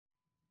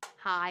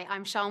Hi,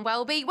 I'm Sian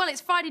Welby. Well,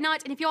 it's Friday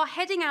night, and if you're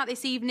heading out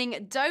this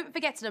evening, don't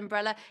forget an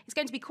umbrella. It's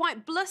going to be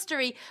quite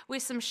blustery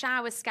with some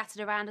showers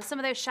scattered around, and some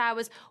of those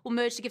showers will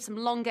merge to give some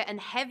longer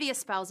and heavier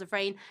spells of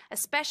rain,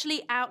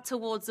 especially out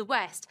towards the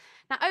west.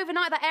 Now,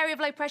 overnight, that area of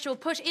low pressure will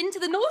push into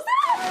the north.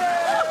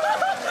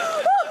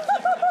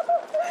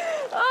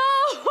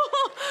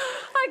 Oh,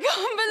 I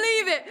can't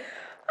believe it.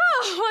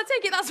 Oh, well, I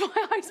take it that's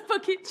my ice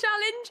bucket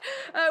challenge,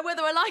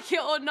 whether I like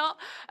it or not.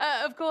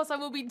 Of course, I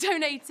will be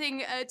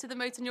donating to the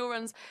motor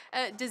neurons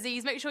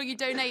disease. Make sure you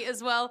donate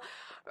as well.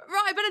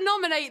 Right, I better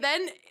nominate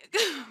then.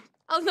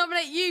 I'll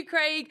nominate you,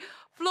 Craig,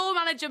 floor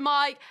manager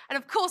Mike, and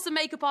of course the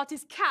makeup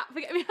artist Kat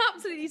for getting me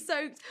absolutely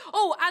soaked.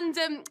 Oh, and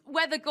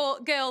weather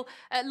girl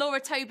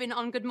Laura Tobin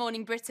on Good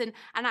Morning Britain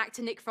and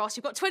actor Nick Frost.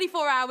 You've got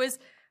 24 hours.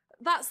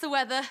 That's the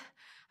weather.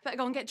 Better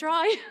go and get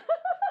dry.